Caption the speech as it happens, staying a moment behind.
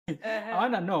I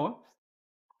want to know,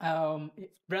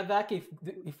 brother, if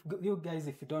you guys,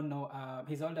 if you don't know,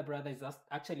 his older brother is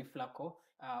actually Flaqo,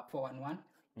 411.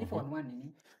 If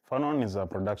 411 411 is a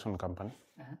production company.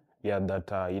 Yeah, that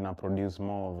produce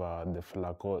more of the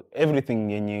Flaqo.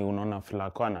 Everything yenye unaona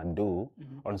Flaqo ana do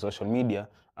on social media,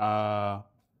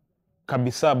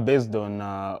 kabisa based on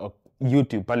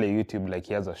YouTube, pale YouTube, like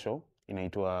he has a show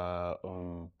inaitwa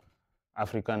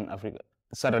Africa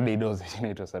Saturday Dosage,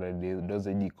 inaitwa Saturday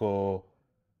Dosage, iko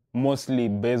mostly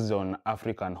based on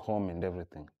African home and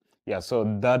everything. Yeah, so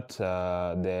that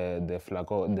the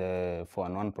Flaqo, the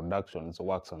 411 Productions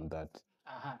works on that.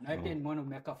 Now again, Mono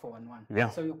Maker 411. Yeah.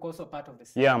 So you're also part of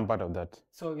this. Yeah, I'm part of that.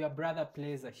 So your brother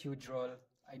plays a huge role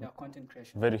in our content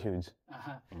creation. Very huge.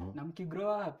 Na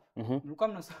mkigrow up, mlikuwa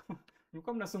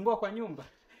mnasumbua kwa nyumba.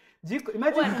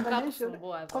 Imagine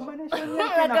combination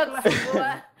yake na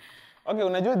Flaqo. Okay,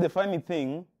 unajua the funny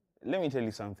thing, let me tell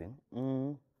you something.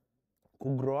 To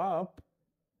grow up,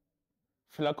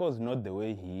 Flaqo is not the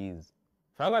way he is.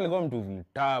 Flaqo alikuwa mtu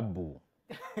vitabu.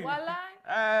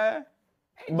 Walai.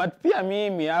 But pia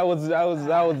mimi, I was okay.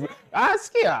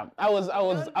 I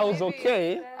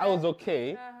was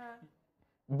okay.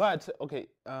 But okay,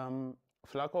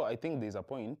 Flaqo, I think there's a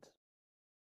point.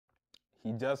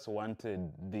 He just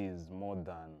wanted this more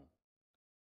than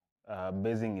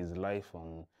basing his life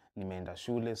on nimeenda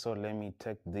shule, so let me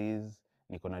take this,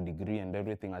 niko na degree and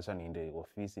everything, acha niende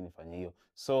ofisi nifanye hiyo.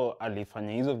 So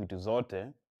alifanya hizo vitu zote,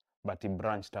 but he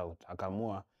branched out.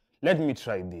 Akamua, let me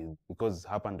try this because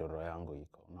hapa ndo roho yangu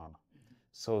iko, unaona.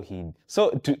 So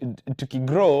to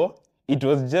grow, it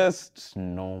was just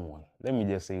normal. Let me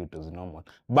just say it was normal.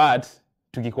 But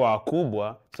tukikuwa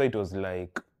kubwa, so it was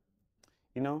like,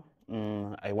 you know,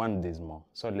 I want this more,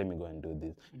 so let me go and do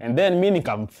this. And then mi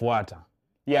nikamfuata.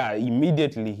 Yeah,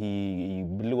 immediately he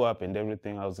blew up and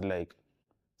everything. I was like,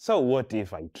 so what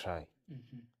if I try?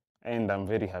 And I'm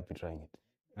very happy trying it.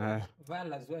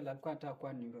 Val as well, alikuwa anataka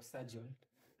kuwa neurosurgeon.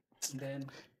 Then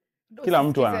kila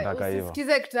mtu anataka hivyo.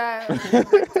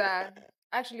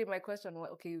 Actually, my question,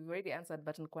 okay, you've already answered,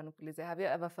 but nilikuwa nikuulize, have you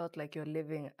ever felt like you're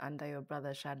living under your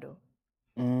brother's shadow?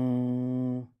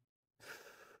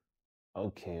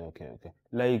 Okay.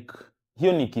 Like,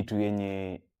 hiyo ni kitu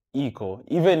yenye iko.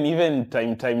 Even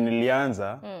time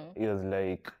nilianza, it was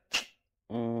like,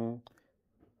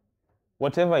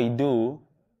 whatever I do,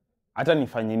 hata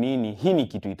nifanye nini, hii ni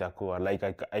kitu itakuwa. Like,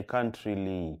 I can't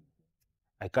really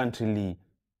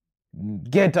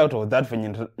get out of that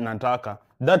venye nataka.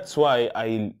 That's why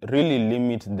I really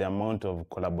limit the amount of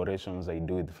collaborations I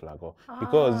do with Flaqo.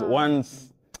 Because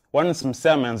once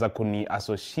msee ameanza kuni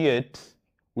associate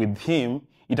with him,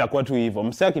 itakuwa tu hivyo.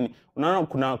 Msee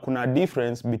unaona kuna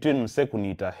difference between msee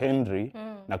kuniita Henry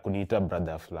na kuniita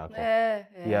brother Flaqo.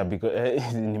 Yeah,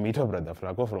 because nimeita brother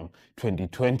Flaqo from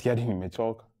 2020 hadi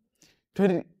nimechoka.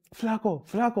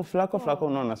 Flaqo,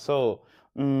 unaona. So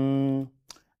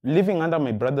living under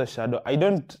my brother's shadow, I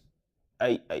don't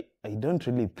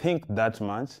really think that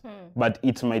much, but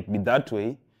it might be that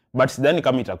way. But sidhani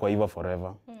kama itakuwa hivyo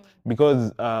forever.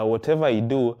 Because whatever I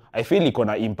do, I feel iko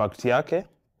na impact yake,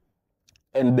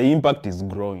 and the impact is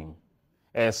growing.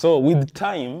 So with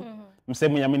time, msee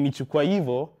mwenye amenichukua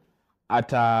hivyo,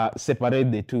 ata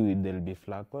separate the two, there'll be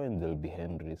Flaqo and there'll be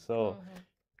Henry. So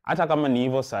hata kama ni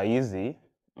hivyo saa hizi,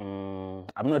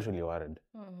 I'm not really worried.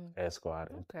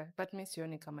 Okay, but mi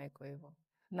sioni kama iko hivyo.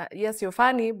 Yes, you're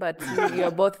funny, but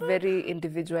you're both very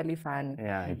individually funny.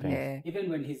 Yeah, I think.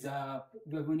 Even when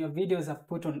when your videos are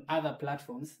put on other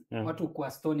platforms, watu kuwa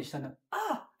astonished sana.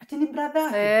 Ati ni brother.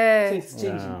 So it's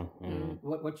changing.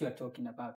 What you are talking about.